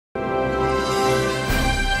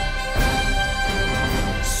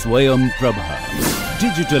SwayamPrabha.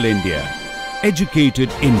 Digital India. Educated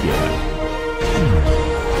India.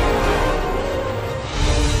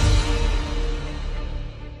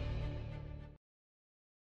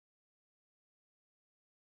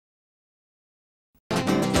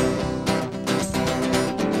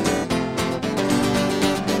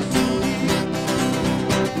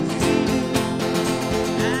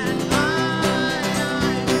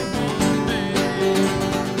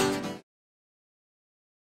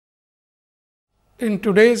 In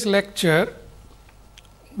today's lecture,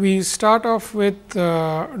 we start off with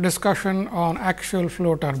discussion on axial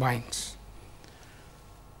flow turbines.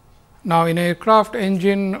 Now, in aircraft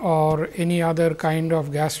engine or any other kind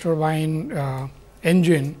of gas turbine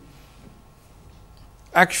engine,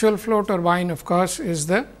 axial flow turbine of course, is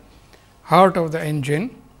the heart of the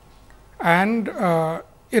engine, and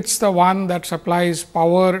it is the one that supplies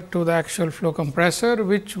power to the axial flow compressor,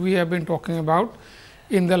 which we have been talking about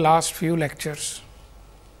in the last few lectures.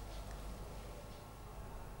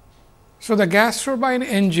 So, the gas turbine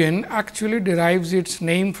engine actually derives its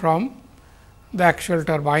name from the axial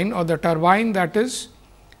turbine or the turbine that is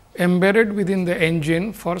embedded within the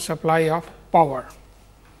engine for supply of power.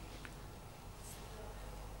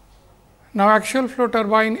 Now, axial flow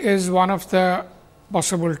turbine is one of the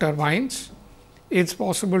possible turbines. It is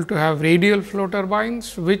possible to have radial flow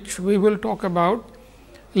turbines, which we will talk about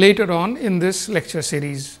later on in this lecture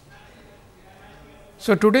series.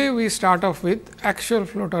 So, today we start off with axial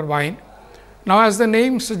flow turbine. Now, as the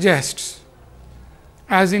name suggests,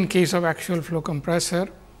 as in case of axial flow compressor,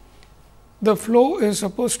 the flow is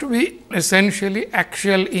supposed to be essentially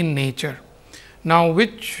axial in nature. Now,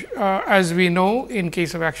 which as we know in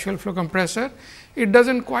case of axial flow compressor, it does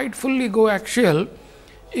not quite fully go axial,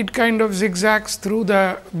 it kind of zigzags through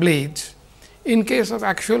the blades. In case of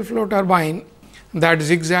axial flow turbine, that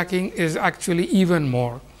zigzagging is actually even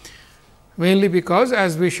more, mainly because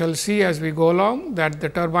as we shall see as we go along that the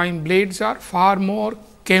turbine blades are far more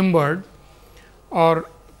cambered or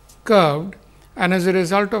curved, and as a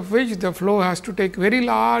result of which the flow has to take very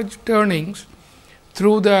large turnings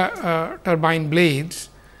through the turbine blades,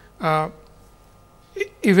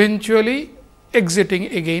 eventually exiting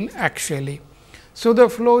again axially. So, the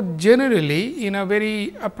flow generally in a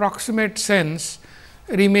very approximate sense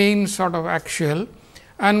remains sort of axial,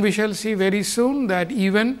 and we shall see very soon that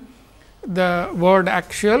even the word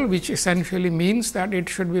axial, which essentially means that it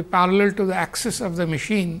should be parallel to the axis of the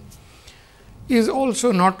machine, is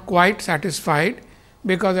also not quite satisfied,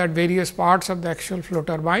 because at various parts of the axial flow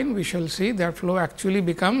turbine we shall see that flow actually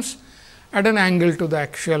becomes at an angle to the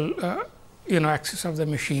axial axis of the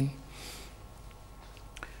machine.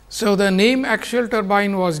 So, the name axial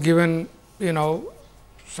turbine was given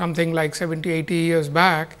something like 70-80 years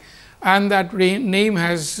back, and that name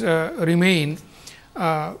has remained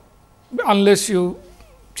unless you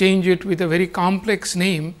change it with a very complex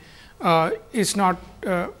name. It is not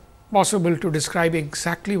possible to describe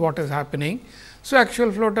exactly what is happening. So,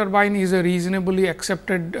 axial flow turbine is a reasonably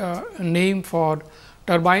accepted name for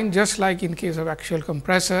turbine, just like in case of axial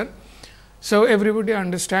compressor. So, everybody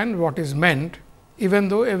understands what is meant, even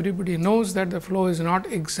though everybody knows that the flow is not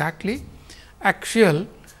exactly axial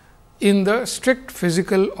in the strict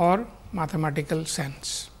physical or mathematical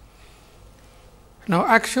sense. Now,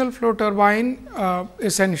 axial flow turbine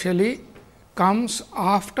essentially comes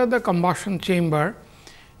after the combustion chamber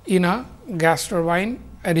in a gas turbine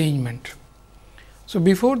arrangement. So,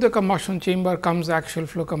 before the combustion chamber comes the axial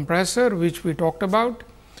flow compressor, which we talked about,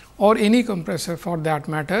 or any compressor for that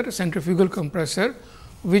matter, centrifugal compressor,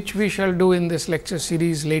 which we shall do in this lecture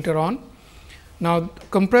series later on. Now,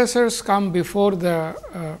 compressors come before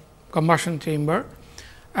the combustion chamber,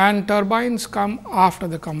 and turbines come after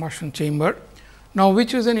the combustion chamber. Now,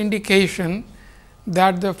 which is an indication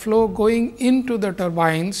that the flow going into the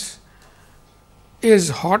turbines is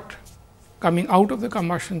hot, coming out of the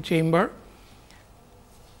combustion chamber,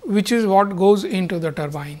 which is what goes into the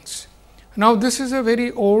turbines. Now, this is a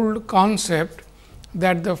very old concept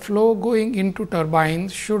that the flow going into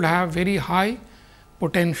turbines should have very high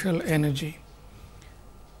potential energy.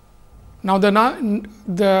 Now,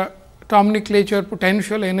 the nomenclature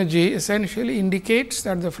potential energy essentially indicates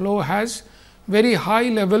that the flow has very high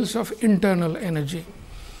levels of internal energy.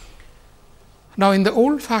 Now, in the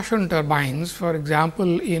old fashioned turbines, for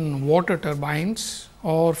example, in water turbines,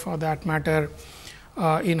 or for that matter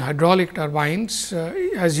in hydraulic turbines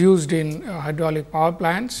as used in hydraulic power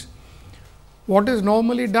plants, what is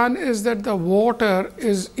normally done is that the water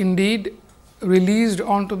is indeed released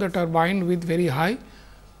onto the turbine with very high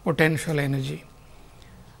potential energy,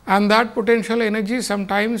 and that potential energy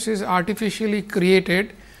sometimes is artificially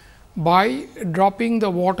created by dropping the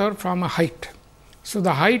water from a height. So,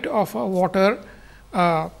 the height of a water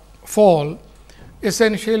fall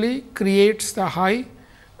essentially creates the high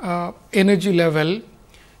energy level,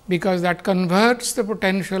 because that converts the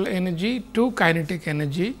potential energy to kinetic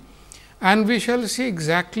energy, and we shall see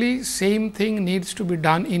exactly same thing needs to be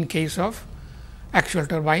done in case of axial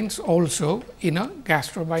turbines also in a gas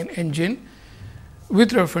turbine engine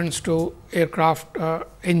with reference to aircraft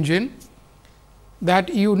engine,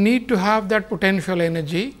 that you need to have that potential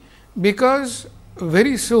energy, because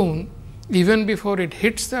very soon, even before it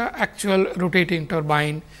hits the actual rotating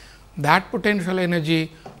turbine, that potential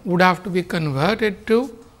energy would have to be converted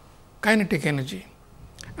to kinetic energy,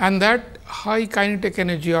 and that high kinetic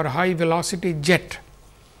energy or high velocity jet,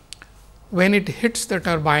 when it hits the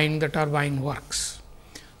turbine works.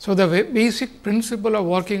 So, the basic principle of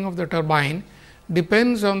working of the turbine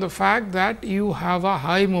depends on the fact that you have a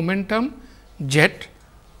high momentum jet,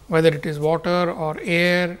 whether it is water or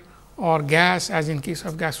air or gas, as in case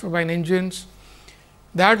of gas turbine engines.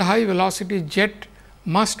 That high velocity jet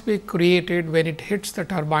must be created when it hits the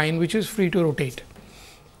turbine, which is free to rotate.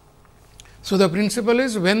 So, the principle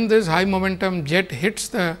is, when this high momentum jet hits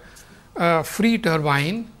the free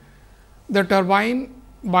turbine, the turbine,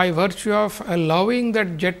 by virtue of allowing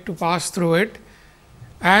that jet to pass through it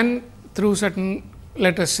and through certain,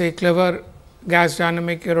 let us say, clever gas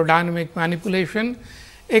dynamic, aerodynamic manipulation,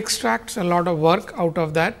 extracts a lot of work out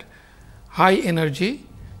of that high energy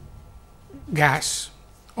gas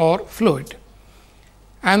or fluid.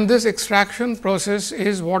 And this extraction process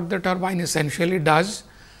is what the turbine essentially does.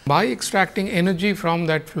 By extracting energy from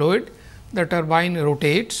that fluid, the turbine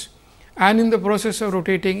rotates, and in the process of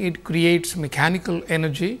rotating it creates mechanical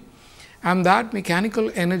energy, and that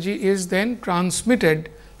mechanical energy is then transmitted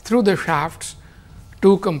through the shafts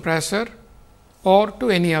to compressor or to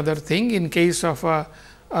any other thing. In case of a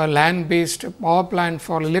land based power plant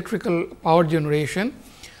for electrical power generation,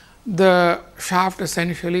 the shaft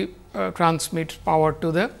essentially transmits power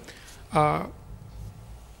to the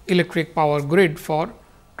electric power grid for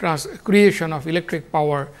creation of electric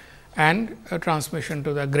power and transmission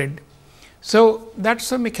to the grid. So, that is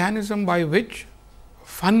the mechanism by which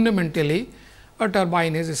fundamentally a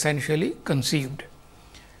turbine is essentially conceived.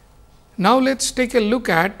 Now, let us take a look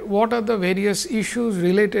at what are the various issues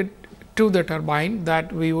related to the turbine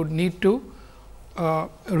that we would need to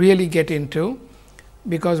really get into,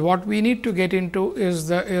 because what we need to get into is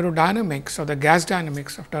the aerodynamics or the gas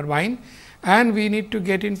dynamics of turbine, and we need to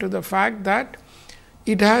get into the fact that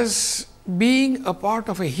it has being a part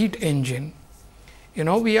of a heat engine. You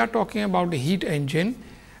know, we are talking about a heat engine,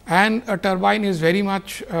 and a turbine is very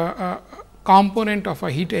much a component of a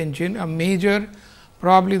heat engine, a major,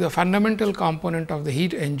 probably the fundamental component of the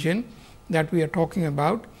heat engine that we are talking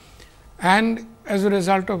about, and as a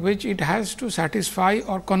result of which it has to satisfy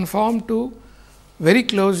or conform to very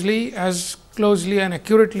closely, as closely and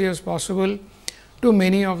accurately as possible, to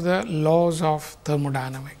many of the laws of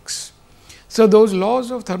thermodynamics. So, those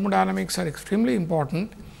laws of thermodynamics are extremely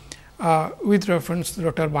important with reference to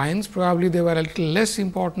the turbines. Probably they were a little less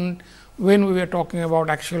important when we were talking about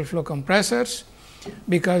axial flow compressors,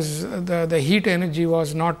 because the heat energy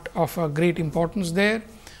was not of a great importance there,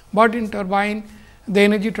 but in turbine the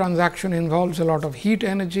energy transaction involves a lot of heat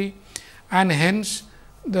energy, and hence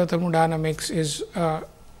the thermodynamics is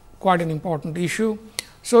quite an important issue.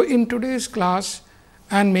 So, in today's class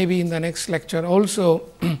and maybe in the next lecture also,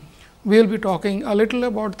 we will be talking a little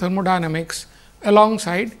about thermodynamics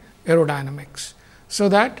alongside aerodynamics. So,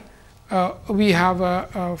 that we have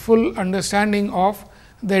a full understanding of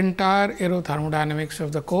the entire aerothermodynamics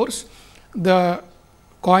of the course. The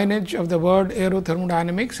coinage of the word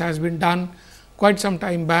aerothermodynamics has been done quite some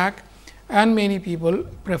time back, and many people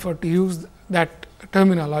prefer to use that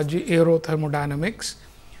terminology aerothermodynamics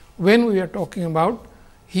when we are talking about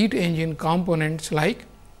heat engine components like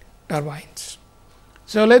turbines.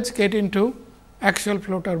 So, let us get into axial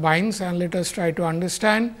flow turbines and let us try to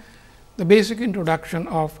understand the basic introduction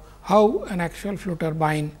of how an axial flow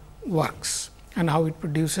turbine works and how it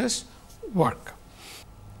produces work.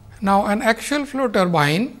 Now, an axial flow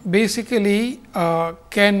turbine basically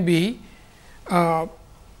can be an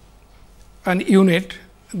unit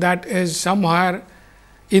that is somewhere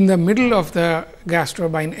in the middle of the gas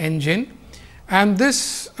turbine engine, and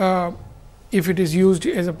this if it is used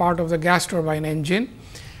as a part of the gas turbine engine,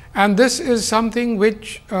 and this is something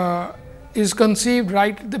which is conceived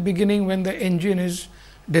right at the beginning when the engine is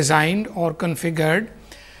designed or configured,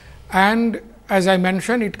 and as I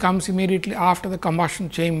mentioned, it comes immediately after the combustion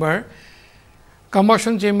chamber.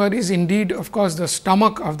 Combustion chamber is indeed of course, the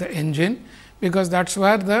stomach of the engine, because that is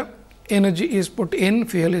where the energy is put in,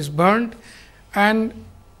 fuel is burnt, and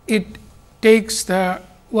it takes the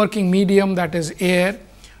working medium, that is air,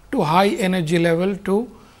 to high energy level to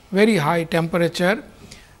very high temperature.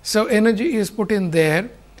 So, energy is put in there.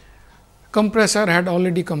 Compressor had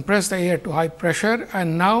already compressed the air to high pressure,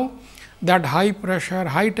 and now that high pressure,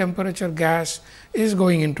 high temperature gas is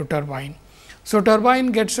going into turbine. So,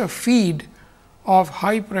 turbine gets a feed of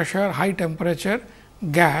high pressure, high temperature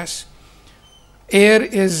gas. Air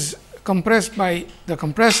is compressed by the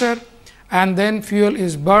compressor, and then fuel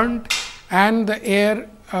is burnt, and the air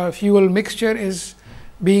fuel mixture is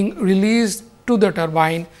being released to the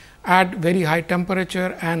turbine at very high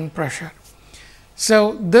temperature and pressure.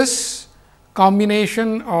 So, this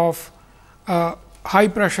combination of high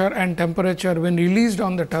pressure and temperature, when released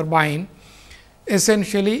on the turbine,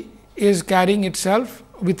 essentially is carrying itself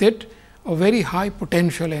with it a very high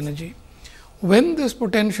potential energy. When this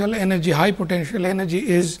potential energy, high potential energy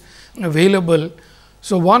is available,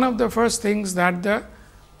 so one of the first things that the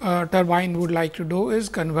turbine would like to do is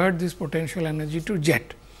convert this potential energy to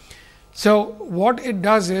jet. So, what it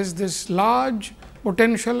does is this large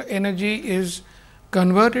potential energy is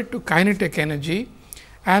converted to kinetic energy,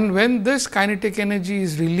 and when this kinetic energy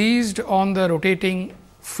is released on the rotating,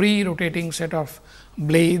 free rotating set of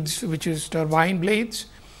blades, which is turbine blades,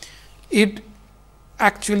 it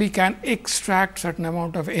actually can extract certain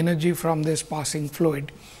amount of energy from this passing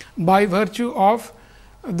fluid by virtue of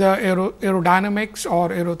the aerodynamics or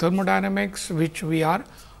aerothermodynamics, which we are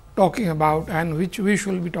talking about and which we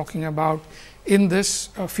shall be talking about in this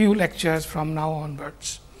few lectures from now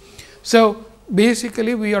onwards. So,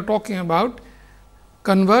 basically we are talking about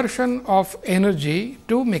conversion of energy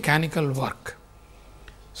to mechanical work.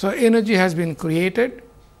 So, energy has been created,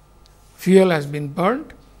 fuel has been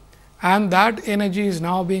burnt, and that energy is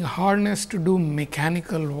now being harnessed to do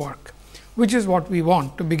mechanical work, which is what we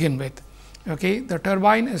want to begin with. Okay. The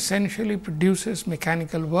turbine essentially produces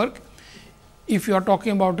mechanical work. If you are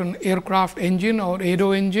talking about an aircraft engine or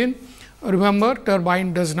aero engine, remember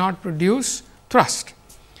turbine does not produce thrust,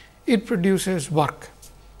 it produces work.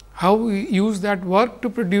 How we use that work to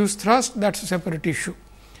produce thrust, that is a separate issue.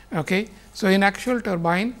 Okay. So, in actual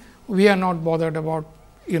turbine, we are not bothered about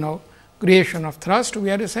creation of thrust,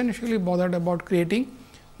 we are essentially bothered about creating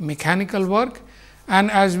mechanical work,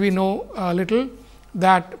 and as we know a little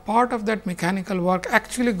that part of that mechanical work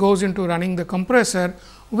actually goes into running the compressor,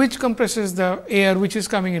 which compresses the air which is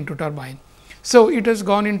coming into turbine. So, it has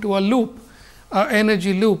gone into a loop,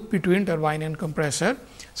 energy loop between turbine and compressor.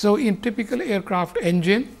 So, in typical aircraft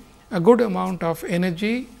engine, a good amount of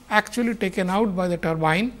energy actually taken out by the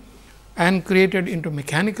turbine and created into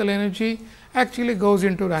mechanical energy actually goes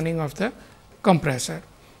into running of the compressor.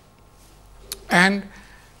 And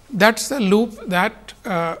that is the loop that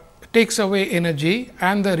takes away energy,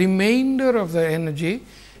 and the remainder of the energy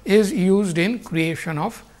is used in creation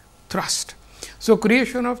of thrust. So,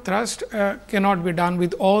 creation of thrust cannot be done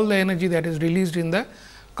with all the energy that is released in the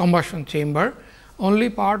combustion chamber. Only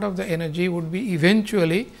part of the energy would be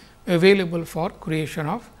eventually available for creation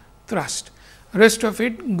of thrust. Rest of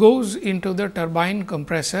it goes into the turbine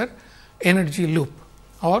compressor energy loop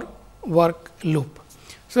or work loop.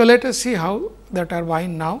 So, let us see how the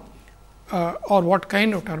turbine now or what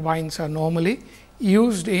kind of turbines are normally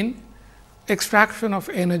used in extraction of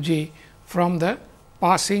energy from the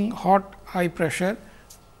passing hot high pressure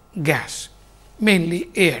gas, mainly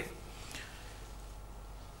air.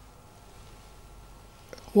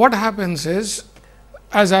 What happens is,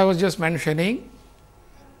 as I was just mentioning,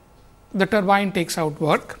 the turbine takes out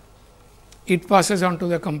work, it passes on to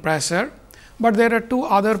the compressor, but there are two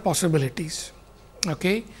other possibilities.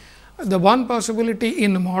 Okay. The one possibility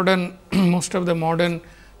in modern most of the modern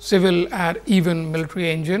civil or even military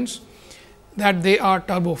engines, that they are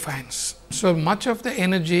turbofans. So, much of the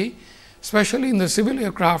energy, especially in the civil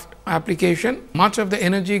aircraft application, much of the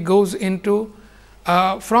energy goes into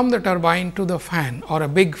from the turbine to the fan or a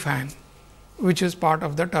big fan, which is part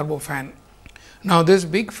of the turbofan. Now, this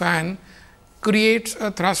big fan creates a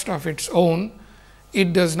thrust of its own.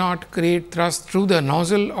 It does not create thrust through the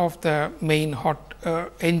nozzle of the main hot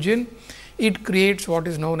engine. It creates what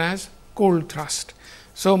is known as cold thrust.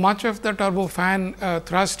 So, much of the turbofan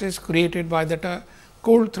thrust is created by the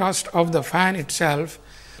cold thrust of the fan itself.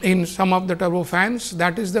 In some of the turbofans,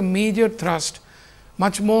 that is the major thrust,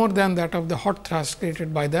 much more than that of the hot thrust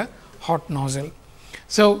created by the hot nozzle.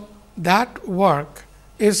 So, that work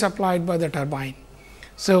is supplied by the turbine.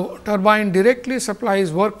 So, turbine directly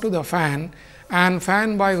supplies work to the fan, and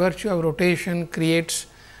fan by virtue of rotation creates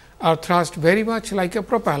a thrust very much like a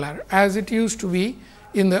propeller, as it used to be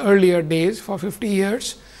in the earlier days for 50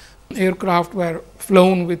 years. aircraft were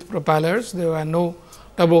flown with propellers. There were no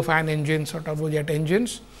turbofan engines or turbojet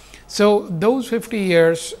engines. So, those 50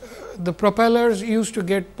 years the propellers used to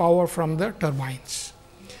get power from the turbines.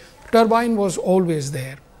 Turbine was always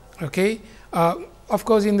there. Okay. Of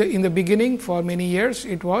course, in the beginning for many years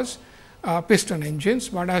it was piston engines,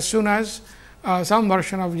 but as soon as some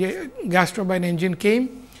version of gas turbine engine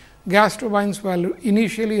came, gas turbines were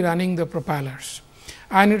initially running the propellers,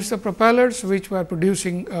 and it is the propellers which were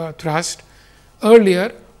producing thrust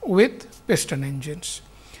earlier with piston engines.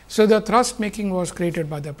 So, the thrust making was created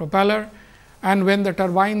by the propeller, and when the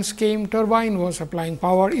turbines came, turbine was supplying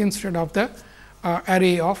power instead of the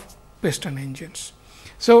array of piston engines.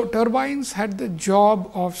 So, turbines had the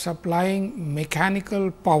job of supplying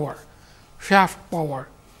mechanical power, shaft power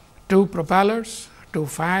to propellers, to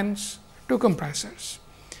fans, to compressors.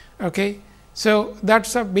 Okay. So, that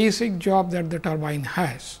is a basic job that the turbine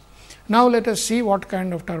has. Now, let us see what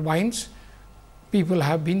kind of turbines people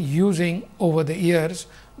have been using over the years,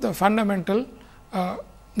 the fundamental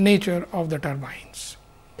nature of the turbines.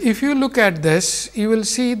 If you look at this, you will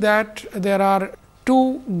see that there are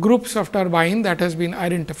two groups of turbine that has been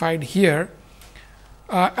identified here,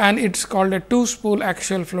 and it is called a two spool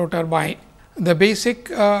axial flow turbine. The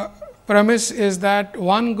basic premise is that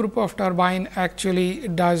one group of turbine actually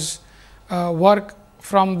does work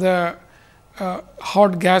from the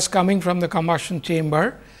hot gas coming from the combustion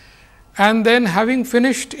chamber, and then having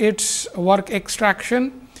finished its work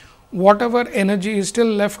extraction, whatever energy is still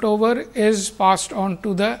left over is passed on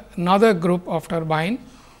to the another group of turbine,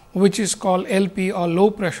 which is called LP or low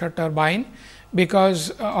pressure turbine.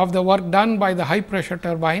 Because of the work done by the high pressure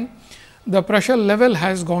turbine, the pressure level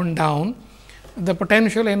has gone down, the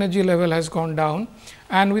potential energy level has gone down,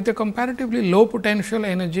 and with a comparatively low potential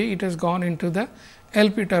energy, it has gone into the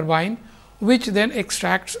LP turbine, which then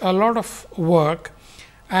extracts a lot of work,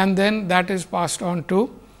 and then that is passed on to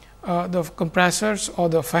the compressors or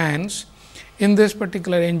the fans. In this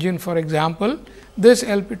particular engine, for example, this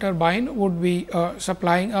LP turbine would be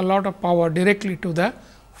supplying a lot of power directly to the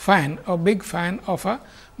fan, a big fan of a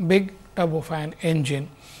big turbofan engine,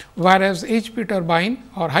 whereas HP turbine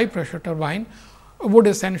or high pressure turbine would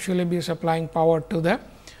essentially be supplying power to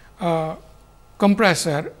the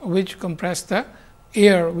compressor, which compressed the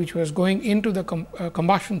air which was going into the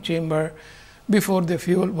combustion chamber before the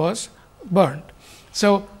fuel was burnt.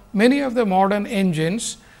 So, many of the modern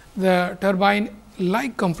engines, the turbine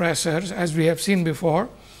like compressors, as we have seen before,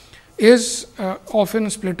 is often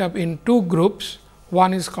split up in two groups.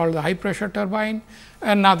 One is called the high pressure turbine,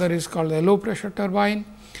 another is called the low pressure turbine,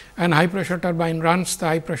 and high pressure turbine runs the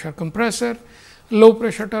high pressure compressor, low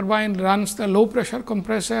pressure turbine runs the low pressure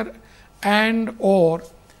compressor and or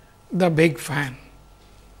the big fan.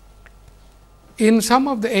 In some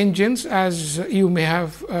of the engines, as you may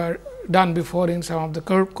have done before in some of the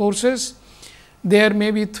courses, there may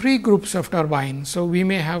be three groups of turbine. So, we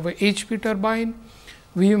may have a HP turbine,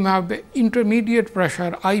 we may have a intermediate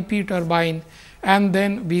pressure IP turbine, and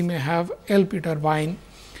then we may have LP turbine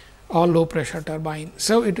or low pressure turbine.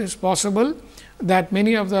 So, it is possible that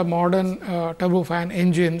many of the modern turbofan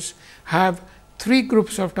engines have three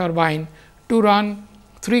groups of turbine to run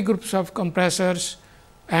three groups of compressors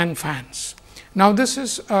and fans. Now, this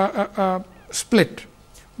is a split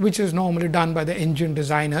which is normally done by the engine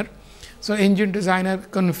designer. So, engine designer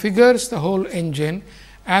configures the whole engine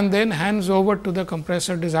and then hands over to the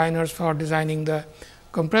compressor designers for designing the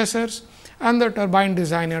compressors and the turbine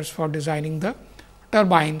designers for designing the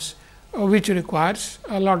turbines, which requires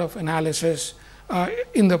a lot of analysis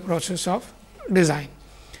in the process of design,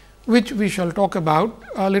 which we shall talk about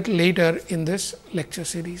a little later in this lecture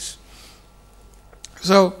series.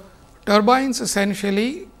 So, turbines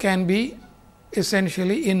essentially can be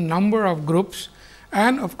in number of groups,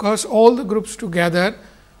 and of course, all the groups together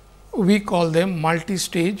we call them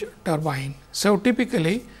multi-stage turbine. So,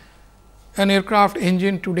 typically an aircraft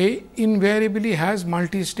engine today invariably has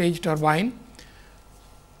multi-stage turbine.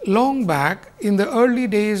 Long back in the early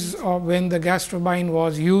days of when the gas turbine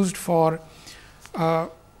was used for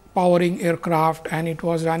powering aircraft, and it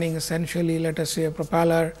was running essentially let us say a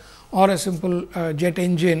propeller or a simple jet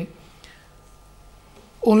engine,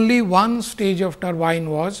 only one stage of turbine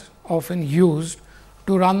was often used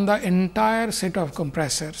to run the entire set of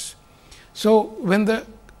compressors. So, when the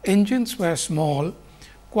engines were small,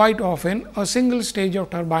 quite often a single stage of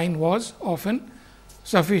turbine was often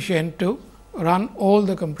sufficient to run all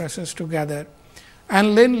the compressors together,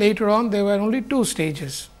 and then later on there were only two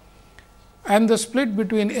stages, and the split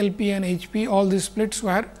between LP and HP, all these splits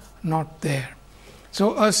were not there.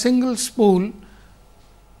 So, a single spool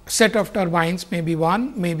set of turbines, maybe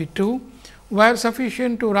one, maybe two, were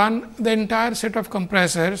sufficient to run the entire set of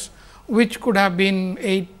compressors, which could have been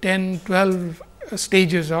 8, 10, 12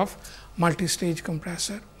 stages of multi-stage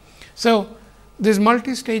compressor. So, this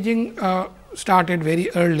multi-staging started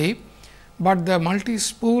very early, but the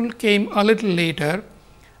multi-spool came a little later,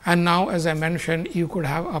 and now as I mentioned, you could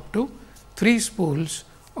have up to 3 spools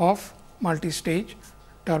of multi-stage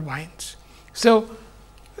turbines. So,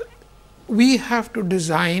 we have to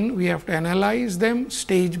design, we have to analyze them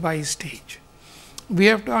stage by stage. We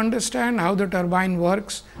have to understand how the turbine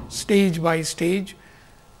works stage by stage,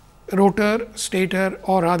 rotor, stator,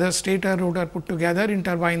 or rather stator, rotor put together. In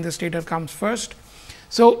turbine, the stator comes first.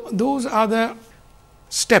 So, those are the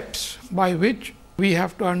steps by which we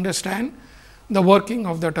have to understand the working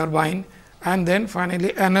of the turbine, and then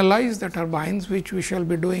finally analyze the turbines, which we shall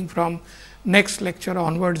be doing from next lecture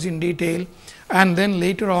onwards in detail, and then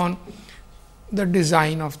later on the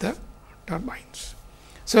design of the turbines.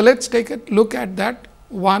 So, let us take a look at that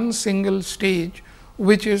one single stage,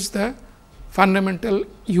 which is the fundamental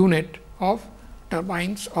unit of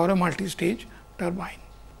turbines or a multi-stage turbine.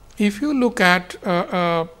 If you look at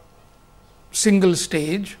a single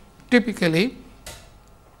stage, typically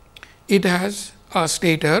it has a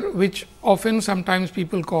stator, which often sometimes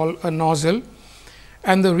people call a nozzle,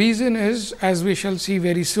 and the reason is, as we shall see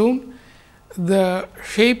very soon, the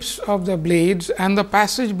shapes of the blades and the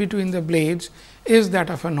passage between the blades is that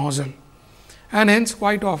of a nozzle, and hence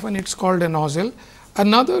quite often it is called a nozzle.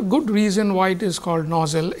 Another good reason why it is called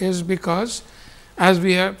nozzle is because, as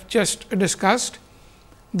we have just discussed,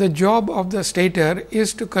 the job of the stator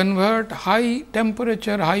is to convert high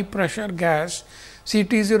temperature, high pressure gas. See,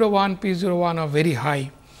 T01, P01 are very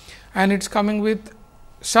high, and it is coming with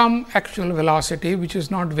some actual velocity, which is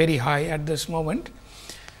not very high at this moment.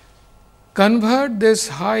 Convert this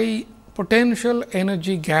high potential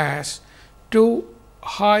energy gas to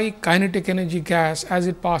high kinetic energy gas as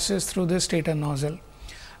it passes through the stator nozzle,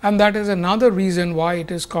 and that is another reason why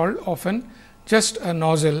it is called often just a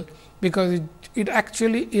nozzle, because it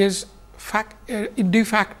actually is de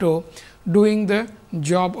facto doing the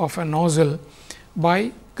job of a nozzle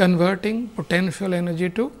by converting potential energy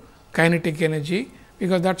to kinetic energy,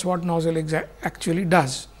 because that is what nozzle actually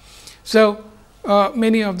does. So,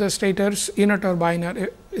 many of the stators in a turbine are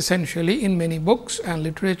essentially in many books and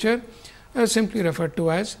literature simply referred to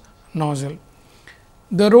as nozzle.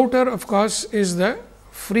 The rotor, of course, is the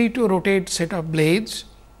free to rotate set of blades,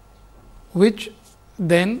 which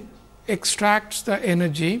then extracts the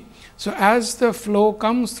energy. So, as the flow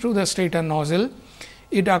comes through the stator nozzle,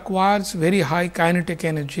 it acquires very high kinetic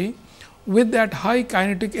energy. With that high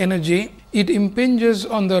kinetic energy, it impinges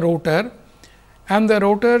on the rotor, and the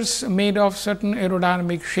rotors made of certain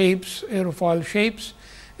aerodynamic shapes, aerofoil shapes,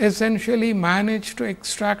 essentially manage to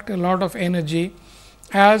extract a lot of energy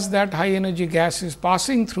as that high energy gas is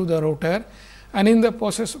passing through the rotor, and in the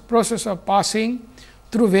process of passing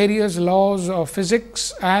through various laws of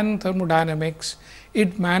physics and thermodynamics,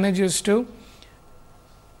 it manages to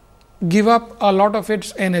give up a lot of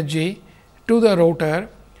its energy to the rotor,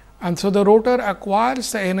 and so the rotor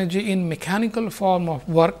acquires the energy in mechanical form of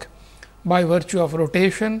work by virtue of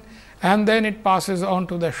rotation, and then it passes on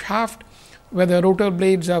to the shaft, where the rotor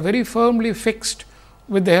blades are very firmly fixed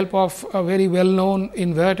with the help of a very well known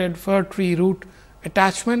inverted fir tree root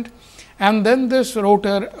attachment, and then this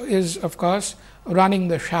rotor is of course running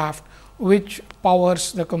the shaft, which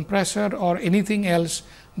powers the compressor or anything else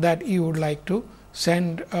that you would like to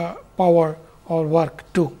send power or work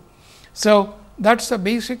to. So, that is the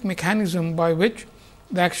basic mechanism by which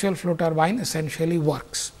the axial flow turbine essentially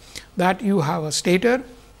works, that you have a stator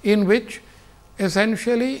in which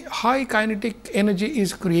essentially high kinetic energy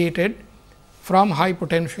is created from high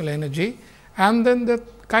potential energy, and then the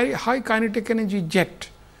high kinetic energy jet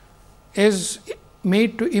is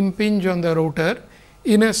made to impinge on the rotor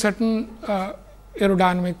in a certain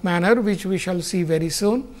aerodynamic manner, which we shall see very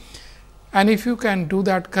soon. And if you can do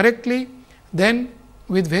that correctly, then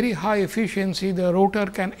with very high efficiency, the rotor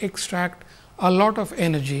can extract a lot of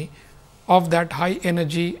energy of that high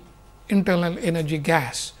energy internal energy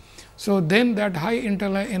gas. So, then that high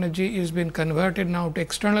internal energy is been converted now to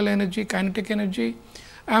external energy, kinetic energy,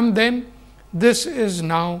 and then this is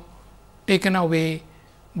now taken away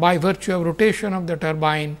by virtue of rotation of the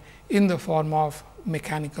turbine in the form of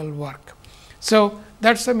mechanical work. So,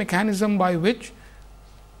 that is the mechanism by which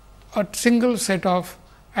a single set of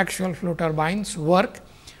axial flow turbines work.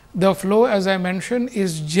 The flow, as I mentioned,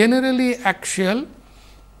 is generally axial,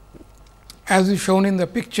 as is shown in the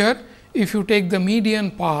picture. If you take the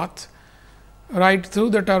median path right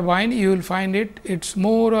through the turbine, you will find it is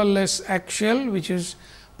more or less axial, which is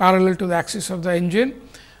parallel to the axis of the engine.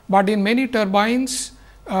 but in many turbines,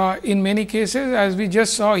 in many cases, as we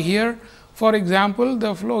just saw here, for example,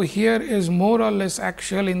 the flow here is more or less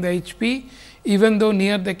axial in the HP, even though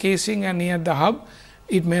near the casing and near the hub,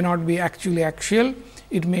 it may not be actually axial,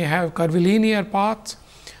 it may have curvilinear paths,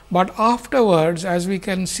 but afterwards, as we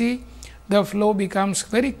can see, the flow becomes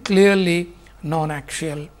very clearly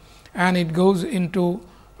non-axial, and it goes into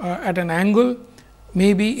at an angle,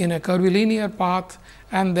 maybe in a curvilinear path,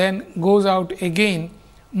 and then goes out again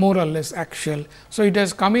more or less axial. So, it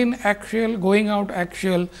has come in axial, going out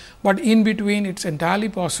axial, but in between it is entirely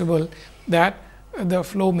possible that the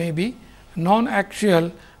flow may be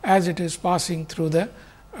non-axial as it is passing through the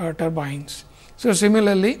turbines. So,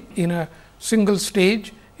 similarly, in a single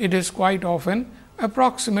stage, it is quite often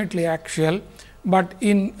approximately axial, but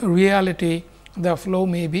in reality the flow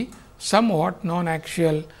may be somewhat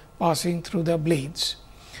non-axial passing through the blades.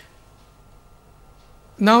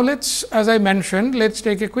 Now, as I mentioned, let us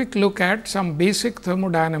take a quick look at some basic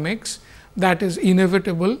thermodynamics that is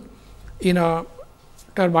inevitable in a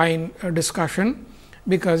turbine discussion,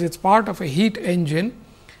 because it is part of a heat engine.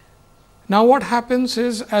 Now, what happens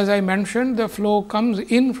is, as I mentioned, the flow comes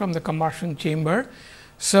in from the combustion chamber.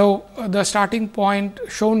 So, the starting point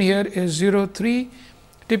shown here is 0.3,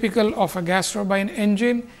 typical of a gas turbine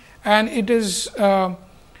engine, and it is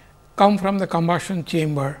come from the combustion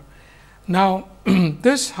chamber. Now,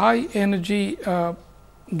 this high energy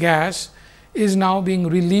gas is now being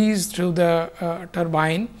released through the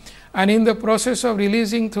turbine, and in the process of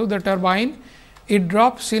releasing through the turbine, it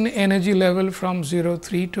drops in energy level from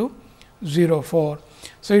 0.3 to 0.4.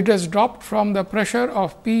 So, it has dropped from the pressure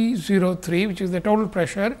of P 0.3, which is the total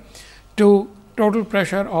pressure, to total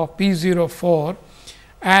pressure of P 0.4,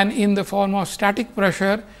 and in the form of static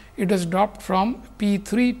pressure, it has dropped from P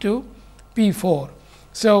 3 to P 4.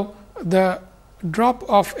 So, the drop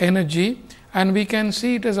of energy, and we can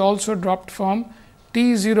see it has also dropped from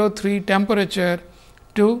T 0.3 temperature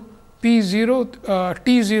to T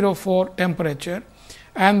 0.4 temperature,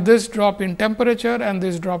 and this drop in temperature and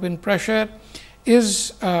this drop in pressure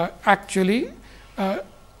is actually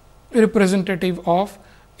representative of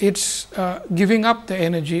its giving up the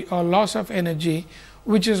energy or loss of energy,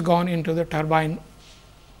 which is gone into the turbine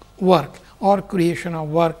work or creation of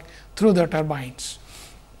work through the turbines.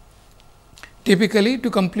 Typically, to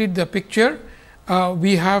complete the picture,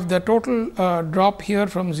 we have the total drop here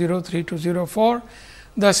from 0.3 to 0.4,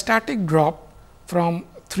 the static drop from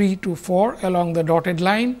 3 to 4 along the dotted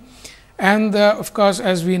line, and of course,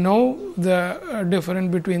 as we know, the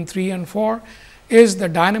difference between 3 and 4 is the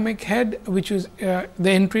dynamic head, which is the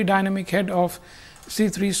entry dynamic head of C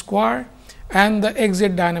 3 square and the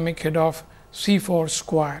exit dynamic head of C 4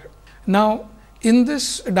 square. Now, in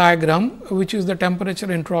this diagram, which is the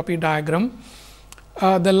temperature entropy diagram,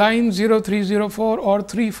 the line 0.3, 0.4 or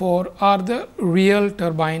 3.4 are the real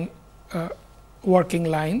turbine working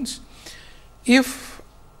lines. If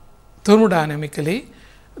thermodynamically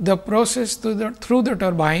the process through the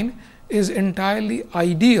turbine is entirely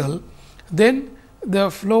ideal, then the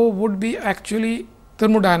flow would be actually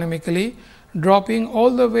thermodynamically dropping all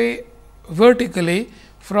the way vertically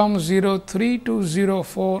from 0.3 to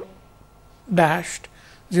 0.4 dashed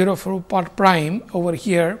 0.4 prime over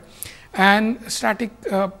here, and static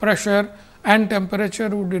pressure and temperature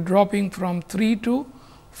would be dropping from 3 to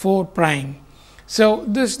 4 prime. So,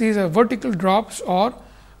 these are vertical drops, or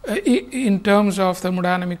in terms of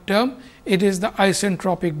thermodynamic term, it is the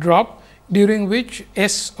isentropic drop, during which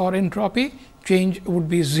S or entropy change would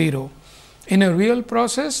be 0. In a real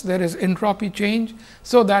process, there is entropy change.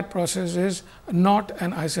 So, that process is not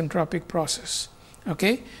an isentropic process.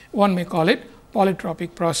 Okay? One may call it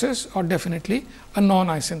polytropic process, or definitely a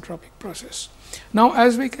non-isentropic process. Now,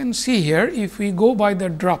 as we can see here, if we go by the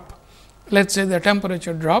drop, let us say the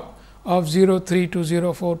temperature drop of 0.3 to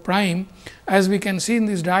 0.4 prime, as we can see in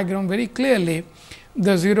this diagram very clearly,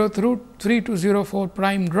 the 0.3 to 0.4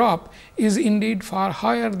 prime drop is indeed far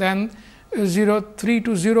higher than 0.3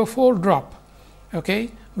 to 0.4 drop,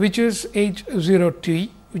 okay, which is H 0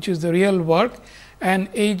 t, which is the real work, and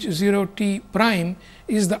H 0 t prime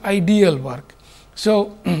is the ideal work.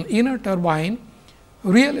 So, in a turbine,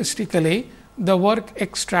 realistically the work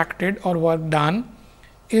extracted or work done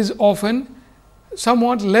is often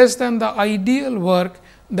somewhat less than the ideal work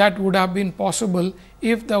that would have been possible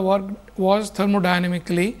if the work was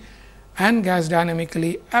thermodynamically and gas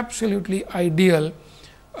dynamically absolutely ideal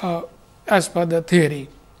as per the theory.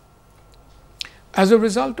 As a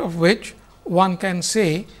result of which, one can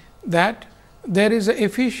say that there is a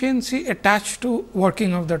efficiency attached to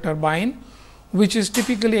working of the turbine, which is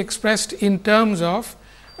typically expressed in terms of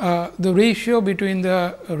the ratio between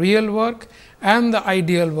the real work and the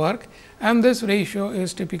ideal work, and this ratio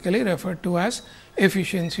is typically referred to as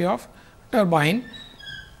efficiency of turbine.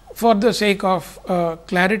 For the sake of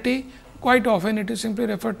clarity, quite often it is simply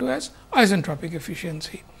referred to as isentropic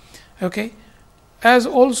efficiency. Okay. As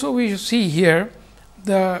also we see here,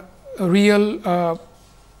 the real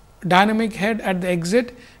dynamic head at the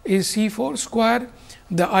exit is C 4 square,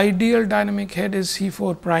 the ideal dynamic head is C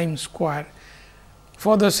 4 prime square.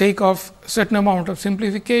 For the sake of certain amount of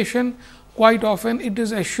simplification, quite often it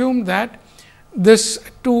is assumed that this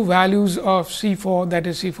two values of C 4, that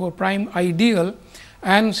is C 4 prime ideal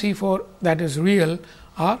and C 4 that is real,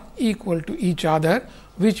 are equal to each other,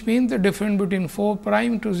 which means the difference between 4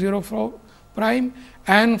 prime to 0 4 prime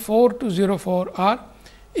and 4 to 0 4 are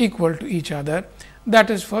equal to each other. That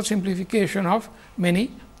is for simplification of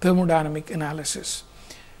many thermodynamic analysis.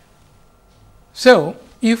 So,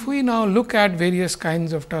 if we now look at various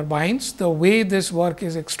kinds of turbines, the way this work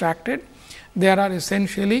is extracted, there are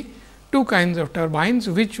essentially two kinds of turbines,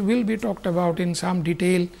 which will be talked about in some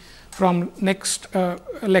detail from next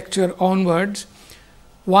lecture onwards.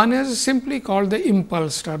 One is simply called the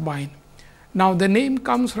impulse turbine. Now, the name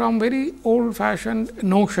comes from very old fashioned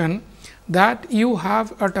notion that you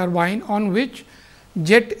have a turbine on which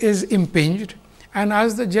jet is impinged, and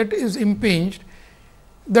as the jet is impinged,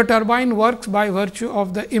 the turbine works by virtue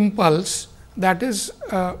of the impulse that is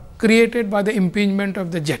created by the impingement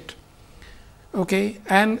of the jet. Okay.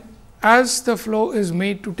 And as the flow is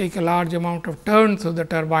made to take a large amount of turn through the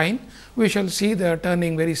turbine, we shall see the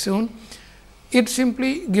turning very soon, it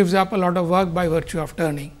simply gives up a lot of work by virtue of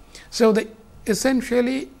turning. So,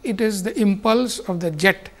 essentially it is the impulse of the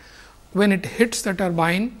jet when it hits the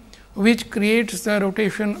turbine, which creates the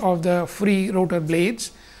rotation of the free rotor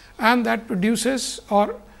blades, and that produces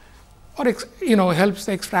or helps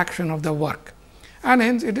the extraction of the work, and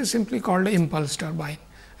hence it is simply called an impulse turbine.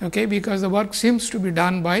 Okay, because the work seems to be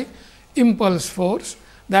done by impulse force,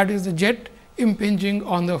 that is the jet impinging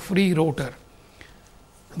on the free rotor.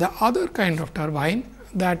 The other kind of turbine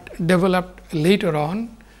that developed later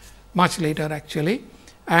on, much later actually,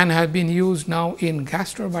 and have been used now in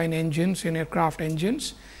gas turbine engines, in aircraft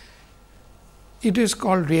engines, it is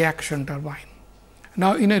called reaction turbine.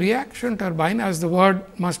 Now, in a reaction turbine, as the word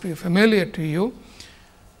must be familiar to you,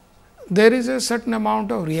 there is a certain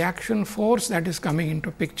amount of reaction force that is coming into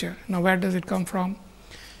picture. Now, where does it come from?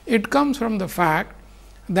 It comes from the fact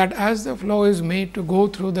that as the flow is made to go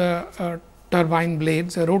through the turbine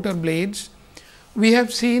blades, the rotor blades, we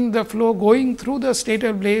have seen the flow going through the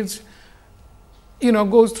stator blades,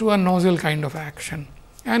 goes through a nozzle kind of action,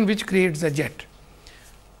 and which creates the jet.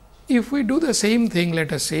 If we do the same thing,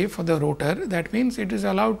 let us say for the rotor, that means it is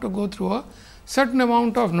allowed to go through a certain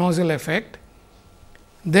amount of nozzle effect,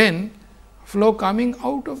 then flow coming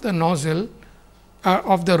out of the nozzle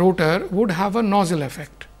of the rotor would have a nozzle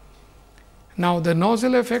effect. Now, the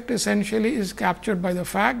nozzle effect essentially is captured by the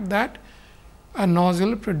fact that a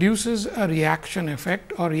nozzle produces a reaction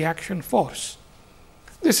effect or reaction force.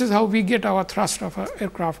 This is how we get our thrust of an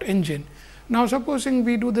aircraft engine. Now, supposing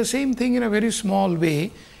we do the same thing in a very small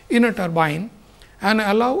way in a turbine and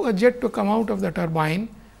allow a jet to come out of the turbine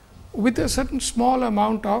with a certain small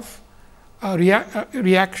amount of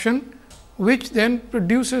reaction, which then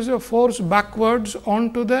produces a force backwards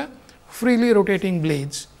onto the freely rotating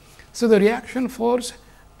blades. So, the reaction force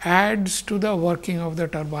adds to the working of the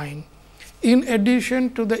turbine, in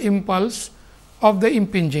addition to the impulse of the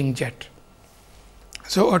impinging jet.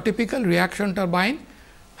 So, a typical reaction turbine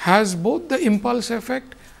has both the impulse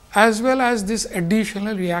effect as well as this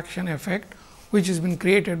additional reaction effect, which has been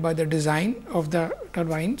created by the design of the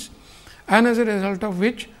turbines, and as a result of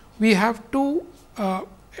which we have two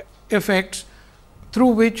effects through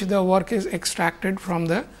which the work is extracted from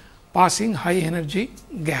the passing high energy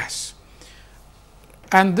gas.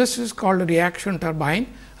 And this is called a reaction turbine.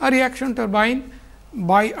 A reaction turbine,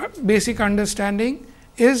 by basic understanding,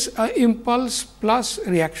 is an impulse plus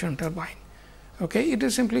reaction turbine. Okay. It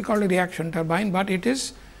is simply called a reaction turbine, but it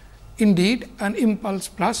is indeed an impulse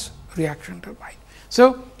plus reaction turbine.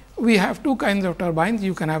 So, we have two kinds of turbines.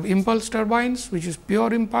 You can have impulse turbines, which is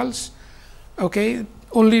pure impulse, okay,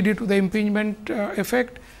 only due to the impingement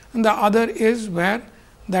effect, and the other is where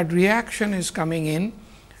that reaction is coming in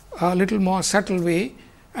a little more subtle way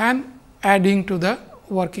and adding to the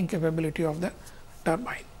working capability of the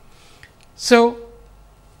turbine. So,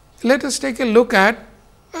 let us take a look at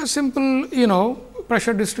a simple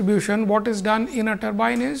pressure distribution. What is done in a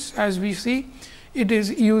turbine is, as we see, it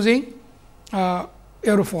is using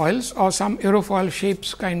aerofoils or some aerofoil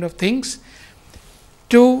shapes kind of things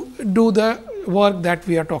to do the work that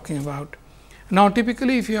we are talking about. Now,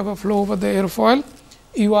 typically if you have a flow over the airfoil,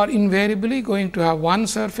 you are invariably going to have one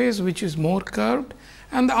surface which is more curved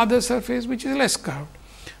and the other surface which is less curved.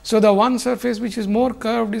 So, the one surface which is more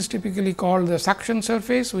curved is typically called the suction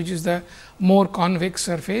surface, which is the more convex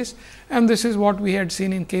surface, and this is what we had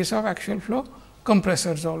seen in case of axial flow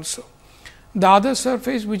compressors also. The other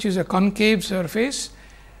surface, which is a concave surface,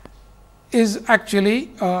 is actually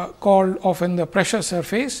called often the pressure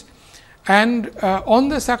surface, and on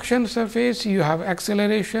the suction surface you have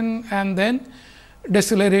acceleration and then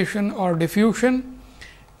deceleration or diffusion.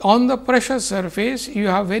 On the pressure surface you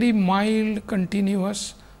have very mild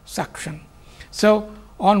continuous suction. So,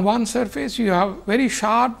 on one surface you have very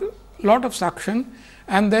sharp lot of suction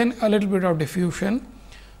and then a little bit of diffusion.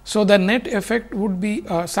 So, the net effect would be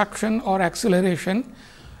suction or acceleration,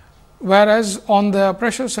 whereas on the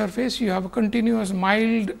pressure surface you have a continuous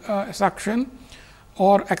mild suction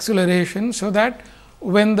or acceleration. So, that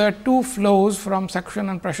when the two flows from suction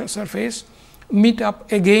and pressure surface meet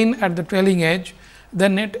up again at the trailing edge, the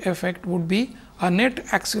net effect would be a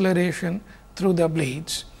net acceleration through the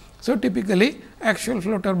blades. So, typically axial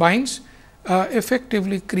flow turbines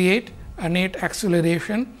effectively create a net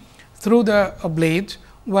acceleration through the blades,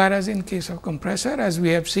 whereas in case of compressor, as we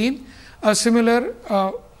have seen, a similar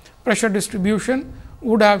pressure distribution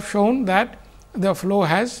would have shown that the flow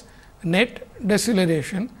has net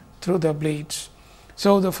deceleration through the blades.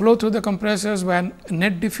 So, the flow through the compressors when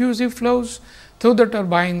net diffusive flows, through the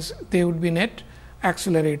turbines they would be net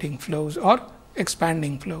accelerating flows or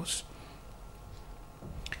expanding flows.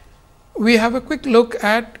 We have a quick look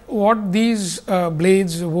at what these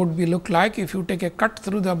blades would be look like. If you take a cut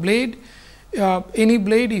through the blade, any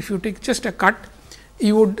blade, if you take just a cut,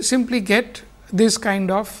 you would simply get this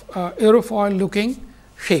kind of aerofoil looking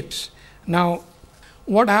shapes. Now,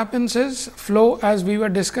 what happens is flow, as we were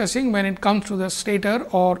discussing, when it comes to the stator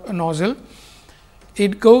or a nozzle,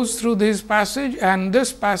 it goes through this passage, and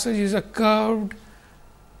this passage is a curved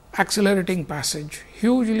accelerating passage,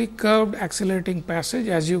 hugely curved accelerating passage,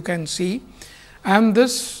 as you can see, and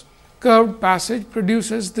this curved passage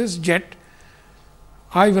produces this jet,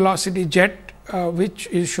 high velocity jet, which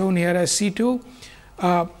is shown here as C2,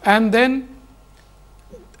 and then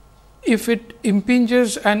if it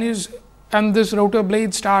impinges and this rotor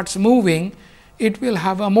blade starts moving, it will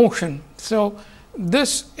have a motion. So,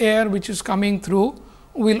 this air which is coming through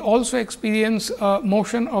will also experience a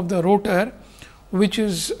motion of the rotor, which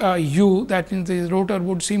is u, that means the rotor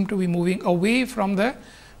would seem to be moving away from the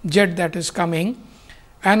jet that is coming,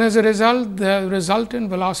 and as a result the resultant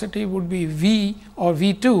velocity would be v or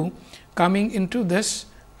v2 coming into this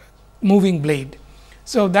moving blade.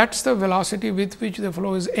 So, that is the velocity with which the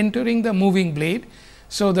flow is entering the moving blade.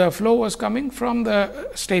 So, the flow was coming from the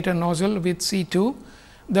stator nozzle with C2,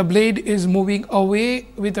 the blade is moving away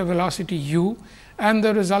with a velocity u, and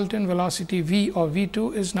the resultant velocity v or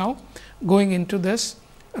v2 is now going into this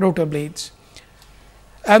rotor blades.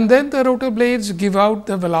 And then the rotor blades give out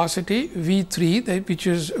the velocity v3, which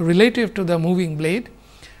is relative to the moving blade,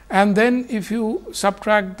 and then if you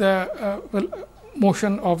subtract the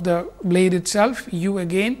motion of the blade itself u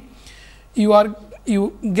again,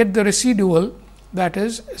 you get the residual, that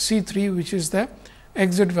is C3, which is the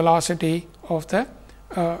exit velocity of the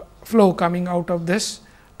flow coming out of this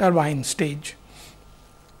turbine stage.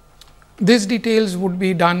 These details would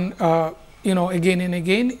be done again and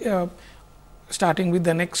again, starting with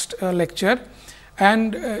the next lecture,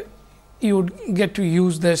 and you would get to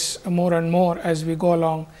use this more and more as we go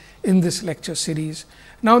along in this lecture series.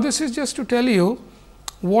 Now, this is just to tell you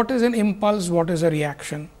what is an impulse, what is a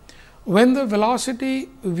reaction. When the velocity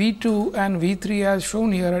v2 and v3 as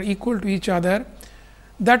shown here are equal to each other,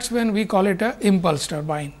 that is when we call it a impulse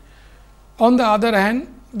turbine. On the other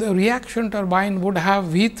hand, the reaction turbine would have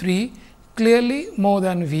v3 clearly more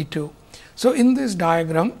than v2. So, in this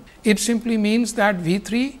diagram, it simply means that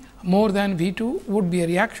v3 more than v2 would be a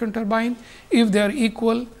reaction turbine. If they are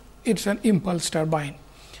equal, it is an impulse turbine.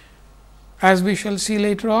 As we shall see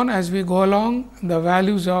later on as we go along, the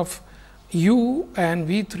values of u and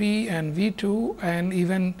v3 and v2 and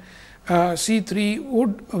even C3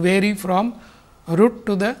 would vary from root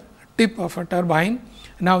to the tip of a turbine.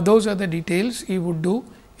 Now, those are the details you would do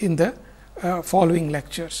in the following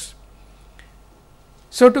lectures.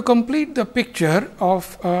 So, to complete the picture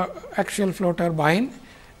of axial flow turbine,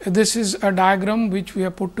 this is a diagram which we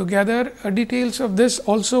have put together. Details of this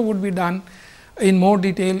also would be done in more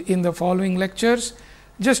detail in the following lectures.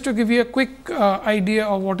 Just to give you a quick idea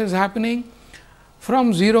of what is happening,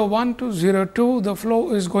 from 0,1 to 0,2 the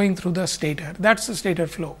flow is going through the stator, that is the stator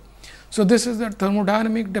flow. So, this is the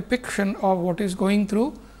thermodynamic depiction of what is going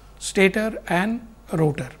through stator and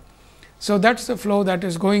rotor. So, that is the flow that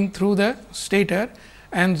is going through the stator,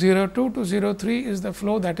 and 02 to 03 is the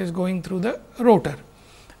flow that is going through the rotor.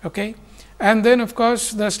 Okay. And then of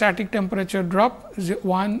course, the static temperature drop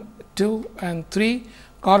 1, 2 and 3,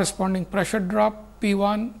 corresponding pressure drop P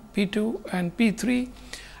 1, P 2 and P 3,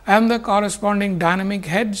 and the corresponding dynamic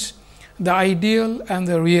heads, the ideal and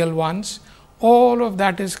the real ones, all of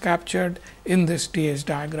that is captured in this TS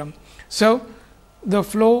diagram. So, the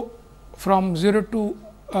flow from 0 to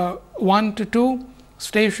 1 to 2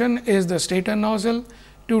 station is the stator nozzle,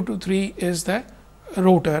 2 to 3 is the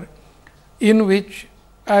rotor, in which,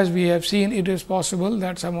 as we have seen, it is possible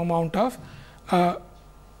that some amount of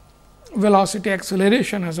velocity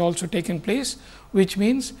acceleration has also taken place, which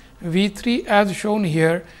means V 3 as shown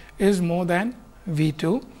here is more than V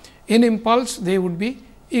 2. In impulse, they would be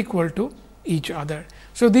equal to each other.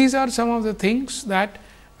 So, these are some of the things that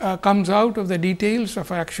comes out of the details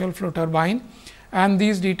of axial flow turbine, and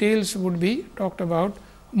these details would be talked about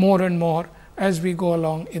more and more as we go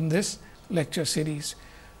along in this lecture series.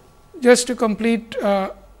 Just to complete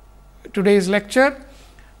today's lecture,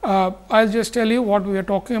 I will just tell you what we are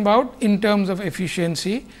talking about in terms of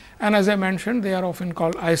efficiency, and as I mentioned, they are often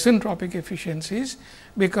called isentropic efficiencies,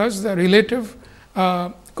 because the relative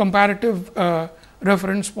comparative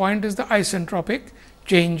reference point is the isentropic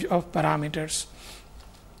change of parameters.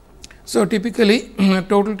 So, typically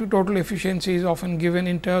total to total efficiency is often given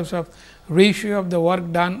in terms of ratio of the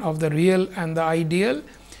work done of the real and the ideal.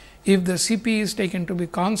 If the Cp is taken to be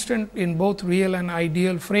constant in both real and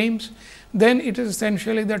ideal frames, then it is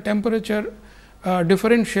essentially the temperature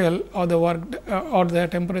differential or the work or the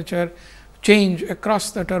temperature change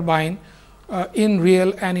across the turbine in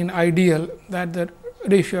real and in ideal, that the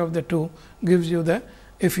ratio of the two gives you the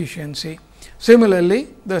efficiency. Similarly,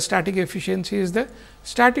 the static efficiency is the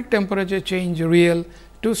static temperature change real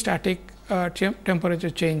to static temperature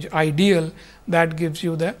change ideal, that gives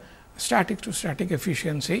you the static to static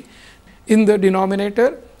efficiency. In the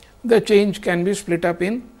denominator, the change can be split up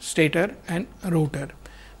in stator and rotor.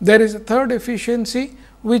 There is a third efficiency,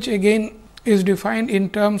 which again is defined in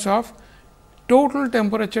terms of total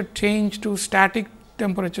temperature change to static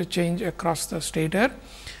temperature change across the stator,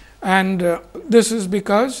 and this is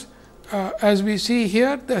because as we see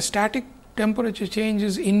here, the static temperature change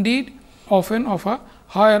is indeed often of a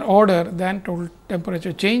higher order than total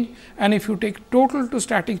temperature change, and if you take total to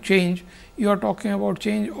static change, you are talking about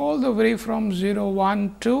change all the way from 0,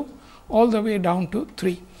 1, 2 all the way down to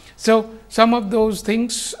 3. So, some of those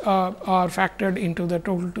things are factored into the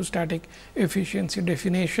total to static efficiency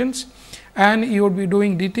definitions, and you would be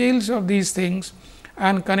doing details of these things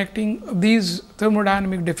and connecting these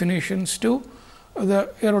thermodynamic definitions to the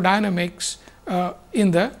aerodynamics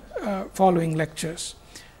in the following lectures.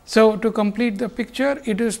 So, to complete the picture,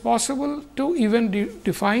 it is possible to even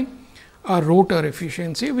define a rotor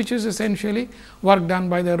efficiency, which is essentially work done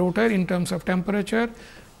by the rotor in terms of temperature,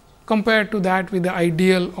 compared to that with the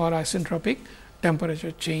ideal or isentropic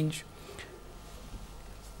temperature change.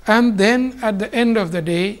 And then at the end of the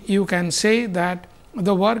day, you can say that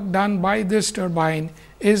the work done by this turbine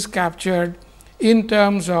is captured in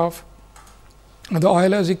terms of the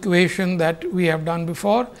Euler's equation that we have done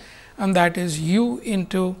before, and that is U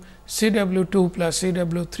into Cw2 plus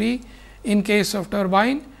Cw3 in case of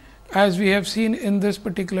turbine. As we have seen in this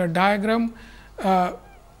particular diagram, the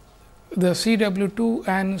Cw2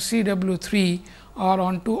 and Cw3 are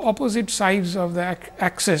on two opposite sides of the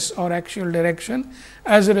axis or axial direction.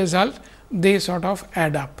 As a result, they sort of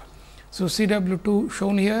add up. So, Cw2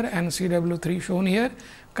 shown here and Cw3 shown here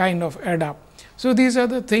kind of add up. So, these are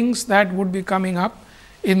the things that would be coming up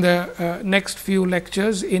in the next few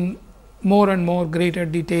lectures in more and more greater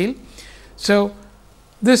detail. So,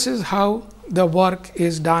 this is how the work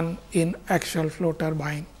is done in axial flow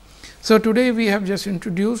turbine. So, today we have just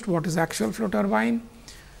introduced what is axial flow turbine,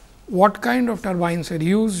 what kind of turbines are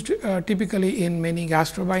used typically in many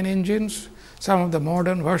gas turbine engines, some of the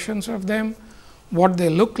modern versions of them, what they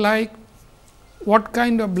look like, what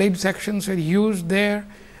kind of blade sections are used there,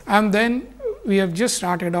 and then we have just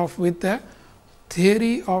started off with the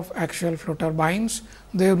theory of axial flow turbines,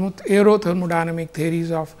 the aerothermodynamic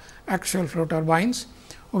theories of axial flow turbines,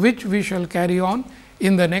 which we shall carry on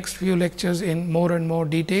in the next few lectures in more and more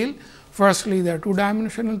detail. Firstly, the two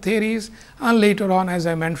dimensional theories, and later on, as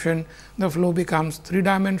I mentioned, the flow becomes 3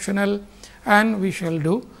 dimensional, and we shall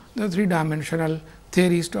do the 3 dimensional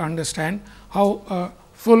theories to understand how a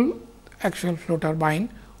full axial flow turbine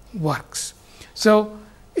works. So,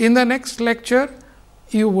 in the next lecture,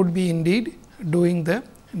 you would be indeed doing the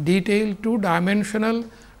detailed 2 dimensional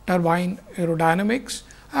turbine aerodynamics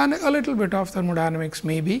and a little bit of thermodynamics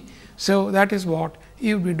maybe. So, that is what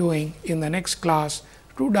you will be doing in the next class,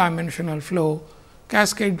 two dimensional flow,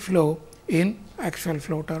 cascade flow in axial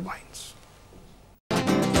flow turbines.